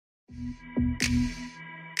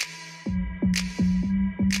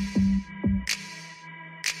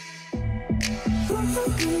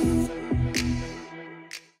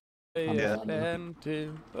Of plenty,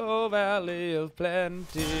 oh valley of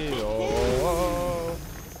plenty, oh,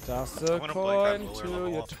 toss a coin to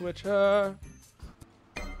your Twitcher.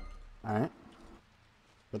 Alright.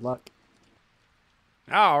 Good luck.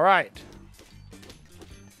 Alright.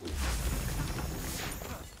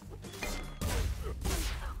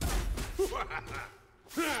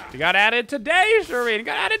 You got added today, Shireen.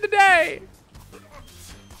 Got added today.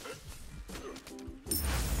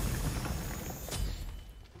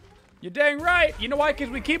 You're dang right. You know why? Because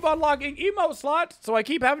we keep unlocking emote slots, so I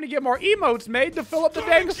keep having to get more emotes made to fill up the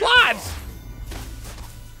dang slots.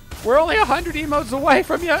 We're only 100 emotes away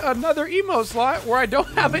from yet another emote slot where I don't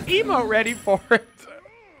have an emote ready for it.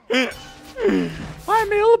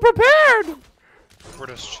 I'm ill prepared. We're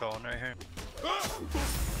just chilling right here.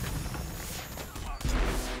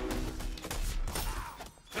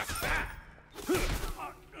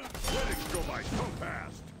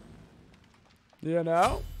 You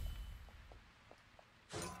know?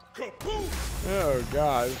 Oh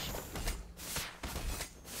gosh.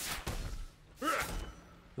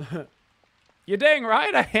 You're dang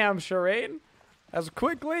right I am, Shireen. As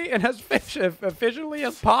quickly and as efficiently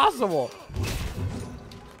as possible.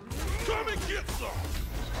 Come and get some.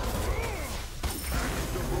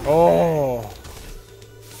 Oh.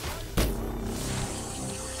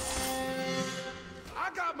 I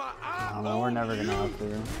got my eye. I don't know, we're never gonna out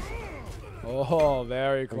there. Oh,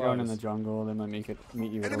 very close. We're going in the jungle, they might meet you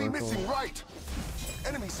with Enemy Oracle. missing right.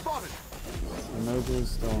 Enemy spotted. The Nobu's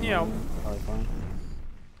still Yeah. probably fine.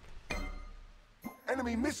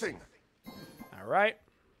 Enemy missing. All right.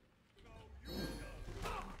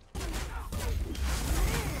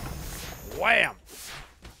 Wham!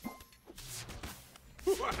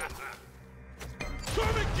 Come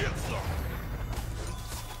and get some.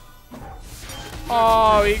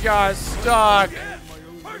 Oh, he got stuck.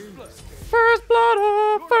 First blood,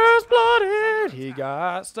 oh, first blooded. He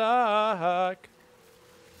got stuck.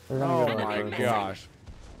 They're gonna Oh go to my Oracle. gosh.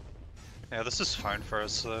 Yeah, this is fine for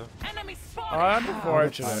us though. Enemy spotted.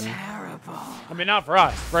 Unfortunate. Terrible. I mean, not for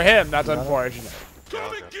us. For him, that's unfortunate.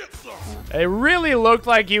 Come and get some. It really looked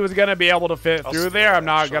like he was going to be able to fit I'll through spare there. I'm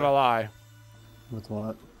that not shot. going to lie. With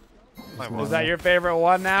what? Is that your favorite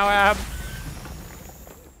one now, Ab?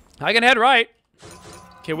 I can head right.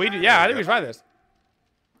 Can we do? Yeah, I think we should try this.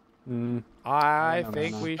 I No,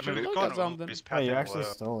 think no. we should look at something. Hey, you actually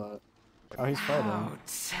stole it. Oh, he's fighting. Oh,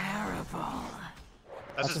 terrible.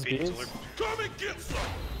 That's That's just his beat. beats? Come and get some.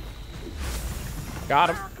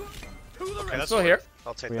 Got him. Okay, that's Still fine. here.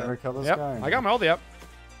 I'll take We that. ever kill this Yep, guy? I got my ulti up.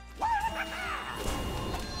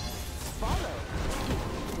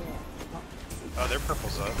 Oh, their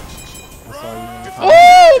purple's up. I saw you.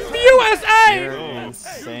 Oh, USA! You're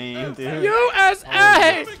insane, dude.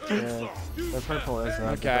 USA! Yeah, the purple is up. the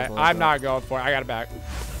Okay, purple is I'm up. not going for it. I got it back.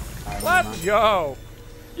 Alright, Let's never mind. go.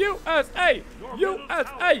 USA!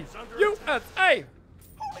 USA! USA!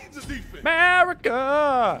 Who needs a defense?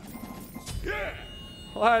 America! Yeah.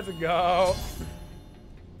 Let's go.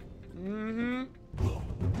 Mm-hmm.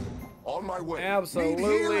 On my way. Need Absolutely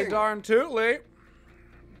healing. darn tootly.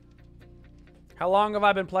 How long have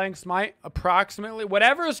I been playing Smite? Approximately.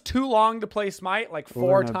 Whatever is too long to play Smite, like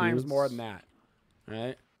 4 no times dudes. more than that.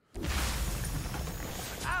 Right?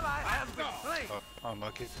 Oh,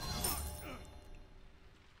 unlucky.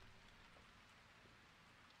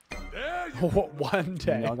 There you One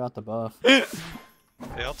day. Y'all got the buff. Yeah,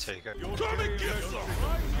 I'll take it. come and get some.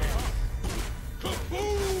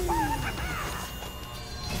 Kaboom!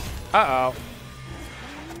 Uh-oh.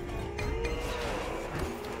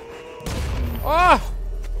 Oh!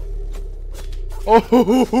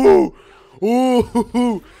 Oh!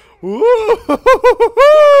 Ooh! Ooh!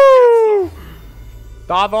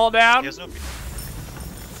 Dot all He down. has no beat.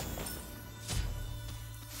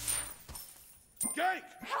 Gank.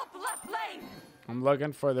 Help left lane. I'm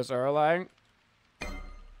looking for this Erlang.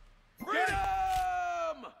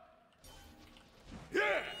 Freedom!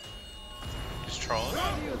 Yeah. He's trolling.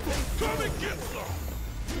 Come and get some.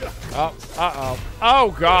 Oh, uh-oh.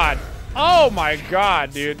 Oh, God. Oh, my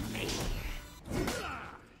God, dude.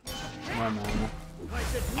 Come on, man.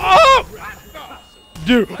 Oh!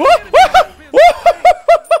 Dude.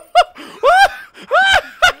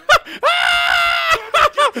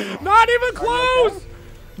 Not even close!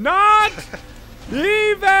 Not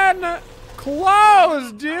even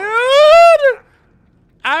close, dude!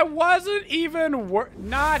 I wasn't even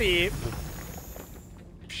not even.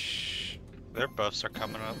 Their buffs are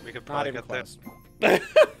coming up. We could Not probably even get close.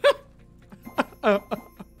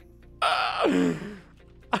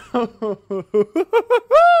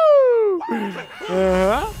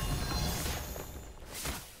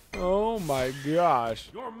 Oh my gosh.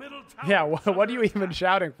 Your middle tower. Yeah, what are you even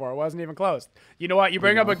shouting for? It wasn't even close. You know what? You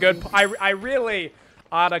bring up a good... I really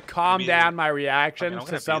ought to calm down my reaction I'm gonna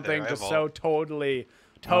to be something there. I just have so all- totally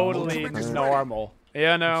Hurt. normal.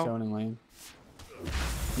 You know? Zoning lane.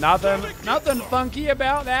 Nothing funky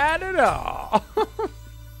about that at all.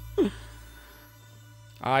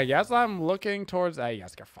 I guess I'm looking towards... Hey,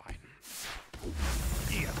 yes, you're fine.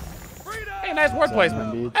 Hey, nice word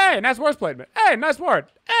placement. Hey, nice word placement. Hey, nice word.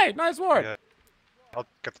 Hey, nice word. Yeah. I'll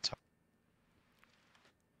get the top.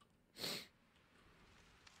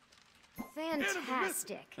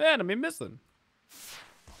 Fantastic. Enemy missing.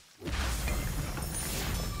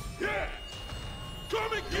 Yeah.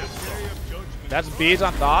 Come and get some. That's bees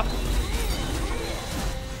on top.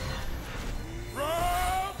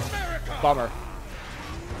 From America. Bummer.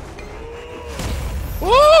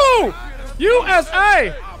 Woo!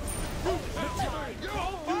 USA!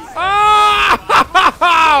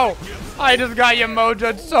 Oh! I just got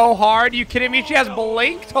Yamoja so hard. You kidding me? She has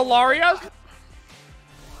Blink, Hilarious.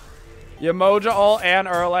 Yamoja ult and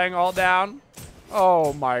Erlang all down.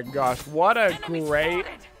 Oh my gosh. What a great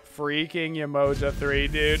freaking Yamoja 3,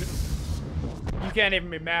 dude. You can't even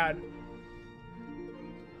be mad.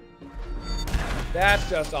 That's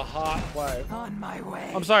just a hot play. On my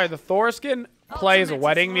way. I'm sorry, the Thorskin plays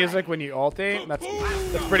wedding music when you ulti. That's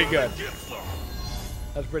pretty good.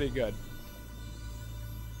 That's pretty good.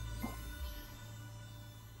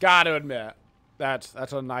 Gotta admit, that's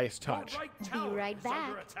a nice touch. Be right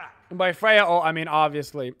back. And by Freya, I mean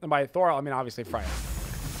obviously, and by Thor, I mean obviously Freya.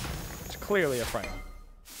 It's clearly a Freya.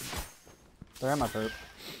 They're at my perp.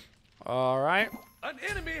 All right. An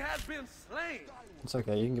enemy has been slain. It's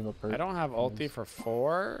okay. You can give up perp. I don't have ulti for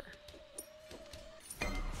 4.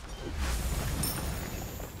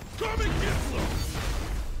 Come and get some.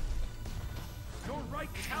 Your right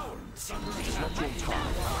tower.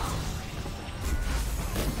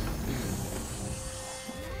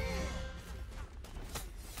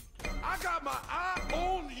 I got my eye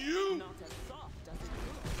on you.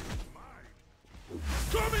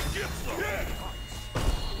 Come and get some. Yeah.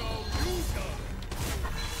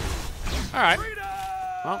 All right.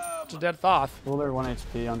 Well, it's a dead Thoth. Woojer 1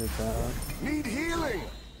 HP under tower. Need healing.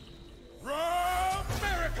 From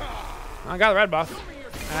America. I got the red buff.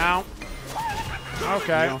 Ow.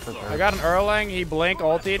 Okay. I got an Erlang. He blink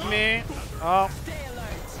ultied me. Oh.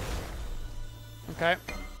 Okay.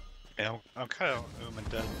 Yeah, I'm kind of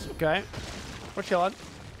dead. Okay. We're chilling.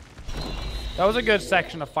 That was a good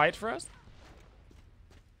section of fights for us.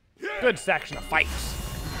 Good section of fights.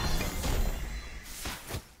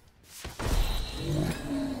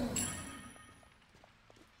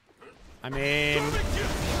 I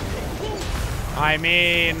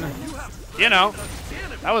mean, you know,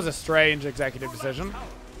 that was a strange executive decision.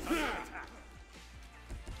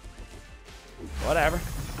 Whatever.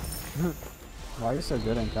 Why are you so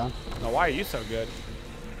good, Incon? Now, why are you so good?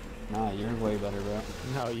 Nah, you're way better, bro.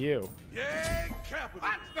 No, you. Yeah, capital.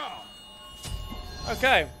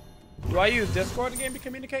 Okay. Do I use Discord in game to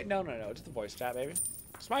communicate? No, it's the voice chat, baby.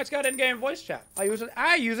 Smite's got in-game voice chat. I use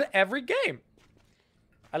it every game.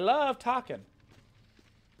 I love talking.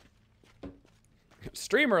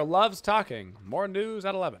 Streamer loves talking. More news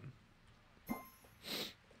at 11.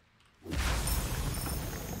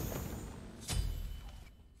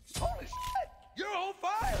 Holy shit! You're on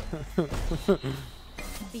fire!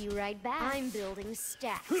 Be right back. I'm building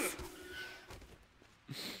stats.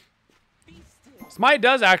 Smite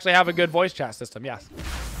does actually have a good voice chat system, yes.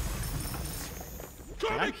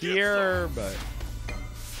 Come I'm and get here, but...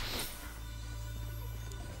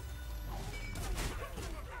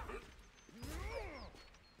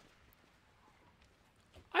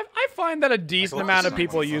 I find that a decent amount of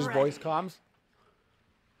people use voice comms.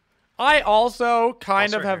 I also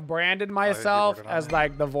kind of have branded myself as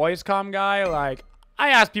like the voice comm guy. Like, I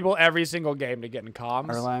ask people every single game to get in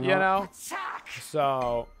comms, you know?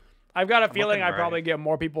 So, I've got a feeling I probably get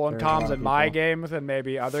more people in comms in my games than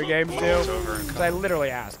maybe other games do. Because I literally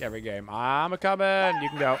ask every game, I'm a-coming, you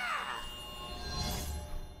can go.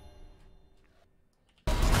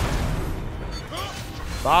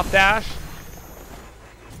 Soft dash.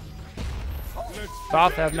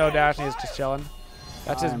 Soft has no dash and he's just chilling.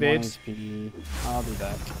 That's his beads. I'll be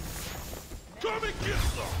back. Come and get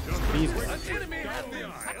some. Beads. An enemy has been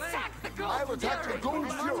slain. I'm on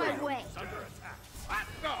my way.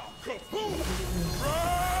 Kaboom!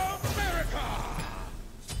 From America.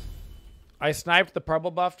 I sniped the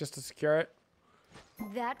purple buff just to secure it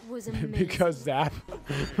That was amazing. because Zap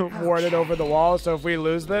warded over the wall. So if we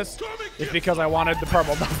lose this, Come and It's because I wanted the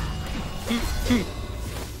purple buff.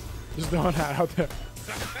 Just throwing that out there.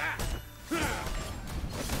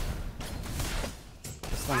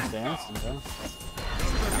 This thing's dancing, bro.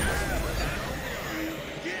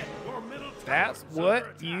 That's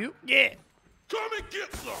what you get. Come and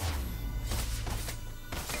get some.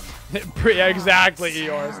 Exactly,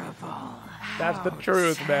 Eeyores. That's the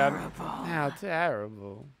truth, man. How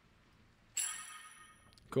terrible.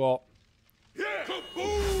 Cool. Yeah.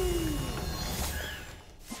 Kaboom!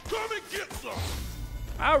 Come and get some.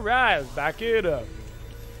 All right, let's back it up.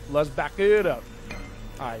 Let's back it up.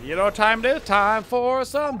 All right, you know what time it is? Time for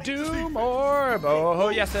some Doom Orb. Oh,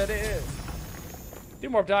 yes, it is.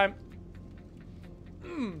 Doom Orb time.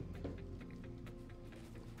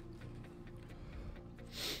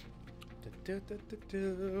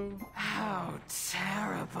 How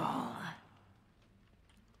terrible.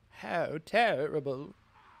 How terrible.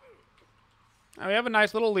 Oh, we have a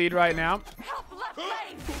nice little lead right now. Help left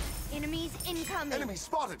lane. Enemies incoming. Enemy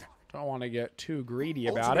spotted. Don't want to get too greedy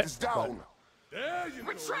about Ultimate it, is but down. There you go.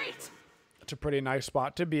 Retreat. it's a pretty nice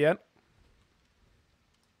spot to be in.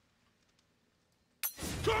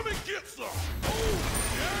 Come and get some. Oh,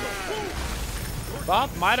 yeah.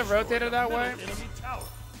 Bob might have rotated that way. Enemy tower.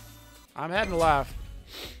 I'm heading left.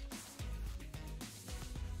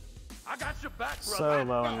 I got your back, brother. So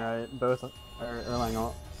low and right. Both are Erlang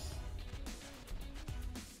ult.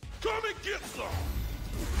 Come and get some.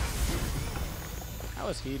 How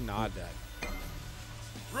is he not dead?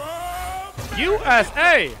 From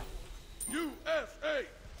USA! USA.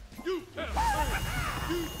 USA.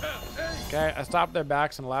 Okay, I stopped their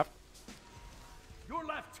backs and left. Your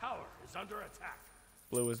left tower is under attack.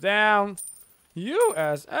 Blue is down.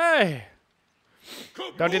 USA!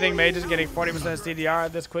 Don't you think mages getting 40%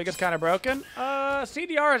 CDR this quick is kind of broken?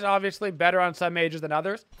 CDR is obviously better on some mages than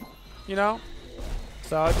others, you know?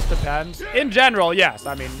 So it just depends. In general, yes.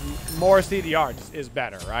 I mean, more CDR is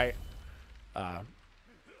better, right?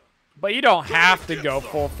 But you don't have to go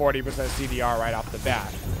full 40% CDR right off the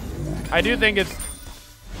bat. I do think it's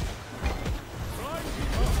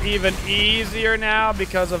even easier now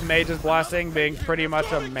because of Mage's Blessing being pretty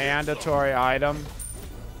much a mandatory item.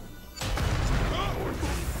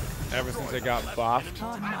 Ever since it got buffed.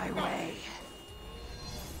 On my way.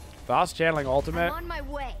 Boss channeling I'm ultimate. on my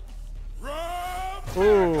way.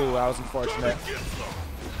 Ooh, that was unfortunate.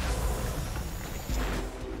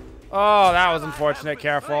 Oh, that was unfortunate.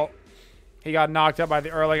 Careful. He got knocked up by the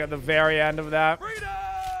Erling at the very end of that.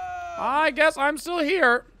 I guess I'm still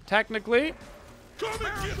here, technically. Come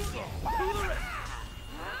and get some.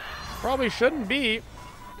 Probably shouldn't be.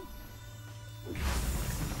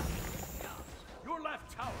 Your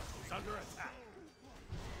left tower is under attack.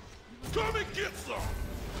 Come and get some.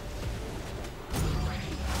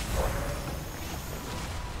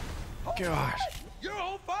 Gosh. You're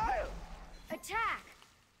on fire. Attack.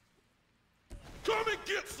 Come and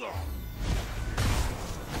get some.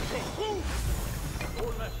 Kaboom.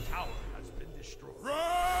 Your left tower has been destroyed.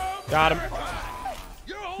 Got him.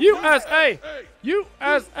 You're on USA! fire.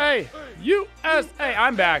 USA! USA!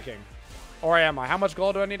 I'm backing. Or am I? How much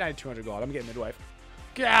gold do I need? I need 200 gold. I'm getting midwife.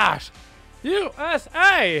 Gosh!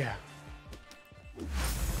 USA!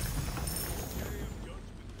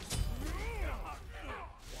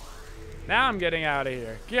 Now I'm getting out of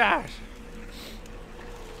here. Gosh.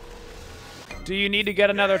 Do you need to get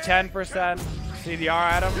another 10%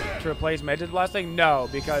 CDR item to replace Mage's Blessing? No,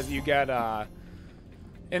 because you get,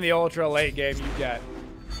 in the ultra late game, you get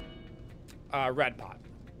Red Pot,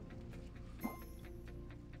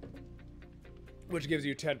 which gives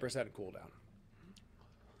you 10% cooldown.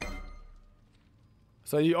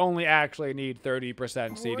 So you only actually need 30%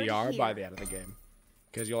 CDR by the end of the game,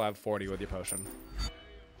 because you'll have 40 with your potion.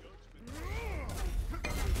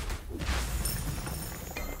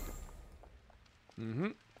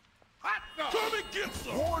 Come and get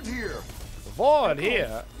some. Ward here. Void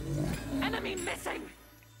here. Enemy missing.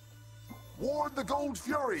 Ward the Gold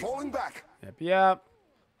Fury. Falling back. Yep.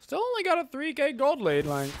 Still only got a 3k gold lead.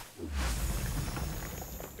 Like,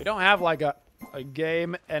 we don't have like a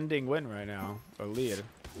game-ending win right now, or lead.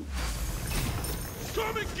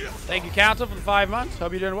 Come and get some. Thank you, Council, for the 5 months.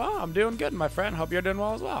 Hope you're doing well. I'm doing good, my friend. Hope you're doing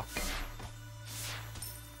well as well.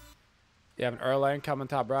 You have an Erlang coming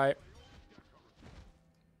top right.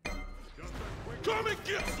 Come and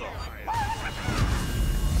get some.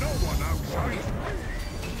 No one outshines me.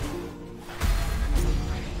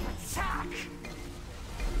 Attack.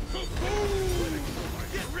 Kaboom.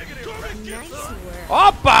 Get riggedy. Come and get Nice some. work.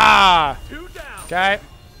 Oppa! 2 down. Okay.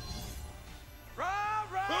 Rampage.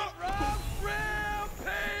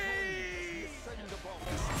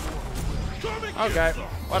 Come and get Okay. some.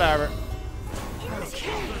 Whatever.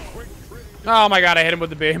 Oh my god, I hit him with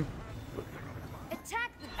the beam.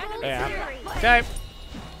 Attack the gold Yeah. fury. Okay.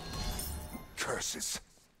 Curses.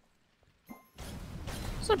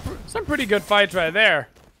 Some pretty good fights right there.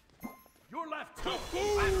 Your left tower.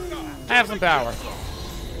 I have some power.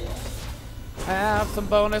 I have some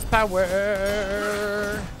bonus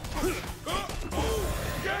power.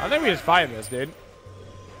 I think we just fight this, dude.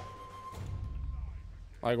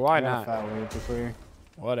 Like, why I got a not? fat wave to clear.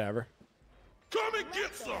 Whatever. Come and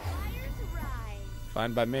get some. Fires rise.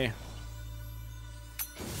 Fine by me.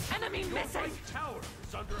 Enemy missing. Right tower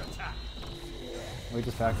is under attack. We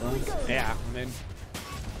just back on. Yeah, I mean,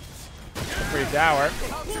 it's a free tower.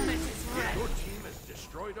 Ultimate is ready. Your team has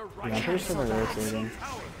destroyed a right Yeah, I'm pretty sure they're rotating.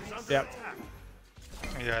 tower is under Yep.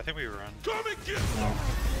 attack. Yeah, I think we run. Come and get some.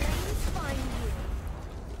 Flames find you.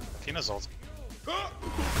 Tina's ult.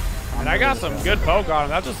 And I got some good poke on him.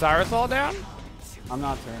 That's a Cyrus all down? I'm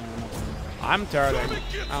not turning. I'm turning.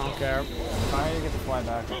 I don't care. Trying to get the fly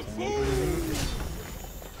back. I'll turn.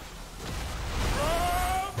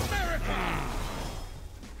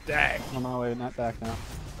 Dang. I'm on my way, not back now.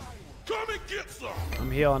 Come and get some.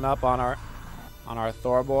 I'm healing up on our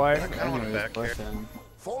Thor boy. I kind of want him Anyways, back here. pushing.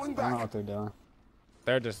 Falling I don't know back. what they're doing.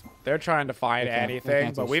 They're trying to find They can't anything,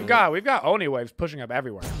 do but we've shit. got Oni waves pushing up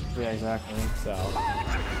everywhere. Yeah, exactly. So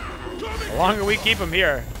the longer we keep them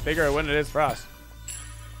here, the bigger a win it is for us.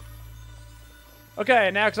 Okay,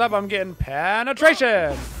 next up I'm getting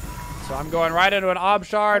penetration. So I'm going right into an Ob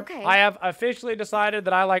Shard. Okay. I have officially decided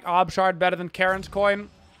that I like Ob Shard better than Karen's coin.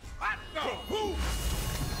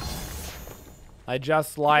 I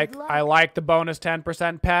just like luck. I like the bonus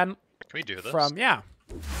 10% pen Can we do this? from Come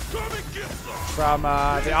and get some. from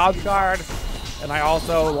the Ob Shard, and I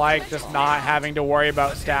also like just not having to worry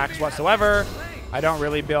about stacks whatsoever. I don't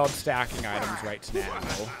really build stacking items right now,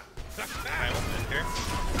 I ult in here.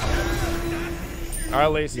 or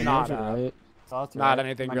at least You not know, right? Soft not right.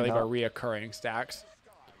 anything Might really but help. reoccurring stacks,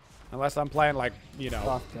 unless I'm playing like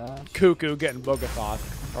Soft dash. Cuckoo getting Bogathoth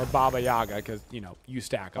or Baba Yaga, because you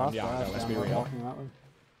stack on Soft Yaga. dash. Let's I'm be not real. walking that way.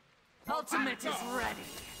 Ultimate is ready.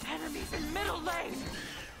 Enemies in middle lane.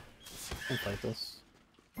 I can fight this.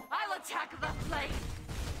 I'll attack the flame.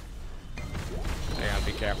 I gotta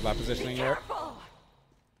be careful about positioning here. Careful.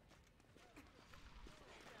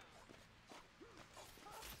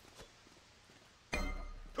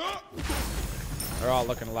 They're all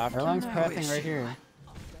looking left. Airline's pathing right here.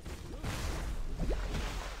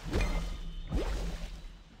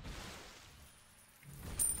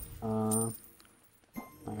 Alright.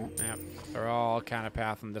 Yeah, they're all kind of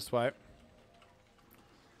pathing this way.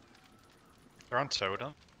 They're on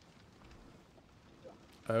soda.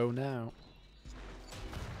 Oh no.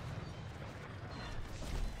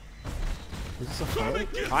 Is this a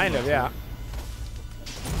fight? Kind of, yeah.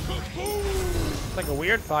 It's like a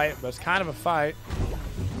weird fight, but it's kind of a fight.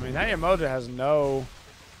 I mean, that Emoja has no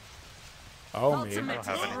Omi. Ultimate I don't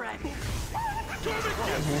have is any. ready.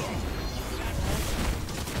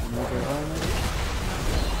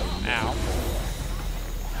 Ow.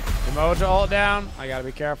 Emoja ult down. I gotta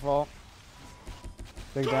be careful.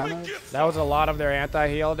 Big damage. That was a lot of their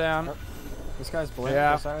anti-heal down. This guy's blink.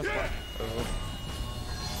 Yeah. Osiris, what?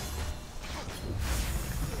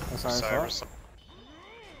 Osiris, Cyrus. what?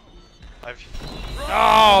 I've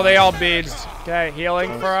Oh, they all beads. Okay,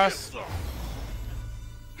 healing for us.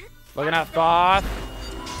 Looking at Thoth.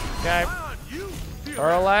 Okay.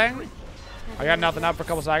 Thurlang. I got nothing up for a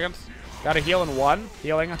couple seconds. Got a heal in one.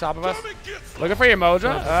 Healing on top of us. Looking for your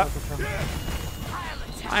Moja.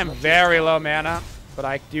 I am very low mana, but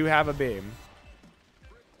I do have a beam.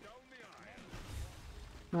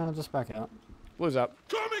 No, just back out. Blue's up.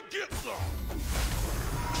 Come and get some.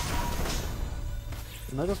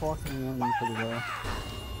 And they're just walking in pretty well.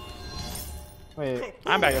 Wait.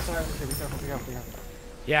 I'm back. Osiris, okay, be careful, be careful, be careful.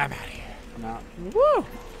 Yeah, I'm out of here. I'm out. Woo!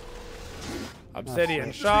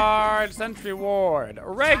 Obsidian Shard, Sentry Ward,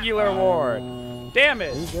 Regular Ward,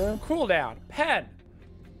 Damage, good? Cooldown, Pen,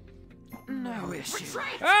 No issue.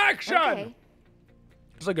 Action! Okay.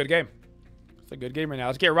 It's a good game. It's a good game right now.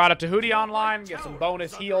 Let's get Rada Tahuti online, get some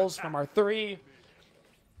bonus heals from our 3.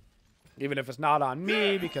 Even if it's not on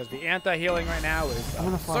me, because the anti-healing right now is I'm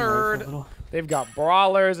gonna farm right for a absurd. little. They've got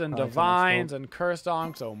Brawlers and I like that Divines scope. and Curse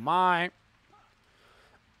Donks, oh my.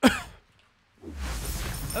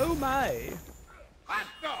 Oh my.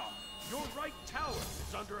 Your right tower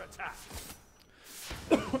is under attack.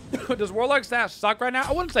 Does Warlock Stash suck right now?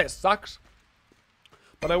 I wouldn't say it sucks,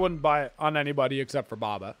 but I wouldn't buy it on anybody except for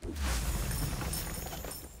Baba.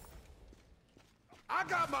 I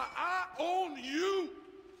got my eye on you.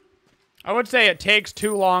 I would say it takes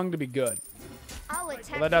too long to be good. I'll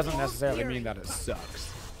attack Well, that doesn't the gold necessarily fury. mean that it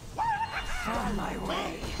sucks. On my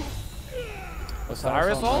way.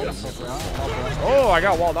 Osiris ult? Oh, Oh, I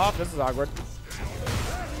got walled off. This is awkward.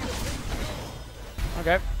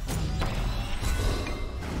 Okay.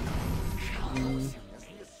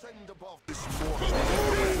 Ascend above this mortal.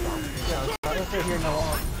 Cyrus right here, no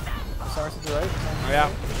wall. Cyrus is right. Oh, yeah.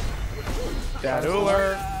 Dad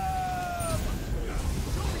Uller.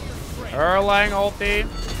 Erlang ulti.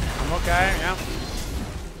 I'm okay, yeah.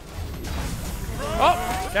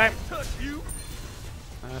 Oh, okay.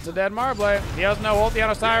 That's a dead Marblade. He has no ulti on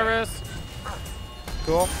Osiris.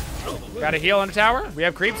 Cool. Got a heal in the tower. We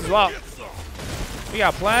have creeps as well. We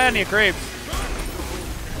got plenty of creeps.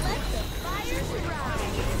 Let the fires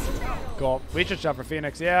rise. Cool. We should jump for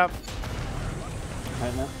Phoenix, yeah.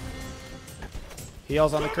 Right now.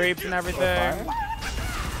 Heals on the creeps and everything.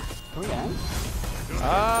 Can we end?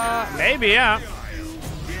 Maybe, yeah.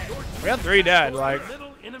 We got 3 dead. Like,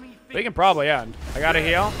 Little enemy we can probably end. I got a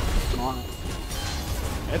heal. I'm on it.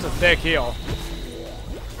 It's a thick heal.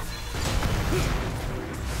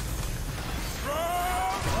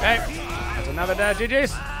 Okay. That's another dead.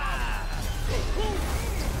 GG's.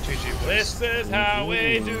 GG, boys. This is how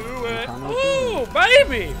we do it. Ooh,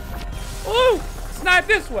 baby. Ooh. Snipe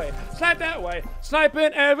this way. Snipe that way.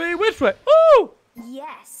 Sniping every which way. Ooh.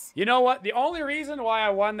 Yes. You know what? The only reason why I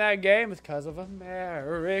won that game is because of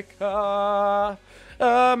America.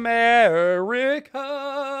 America.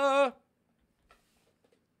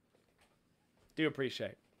 Do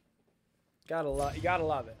appreciate. Gotta love. You gotta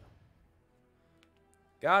love it.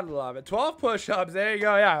 Gotta love it. 12 push-ups. There you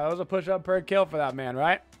go. Yeah, that was a push-up per kill for that man,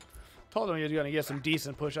 right? Told him he was gonna get some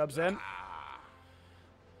decent push-ups in.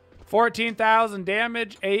 14,000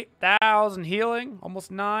 damage, 8,000 healing, almost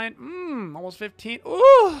 9. Almost 15.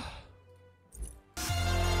 Ooh.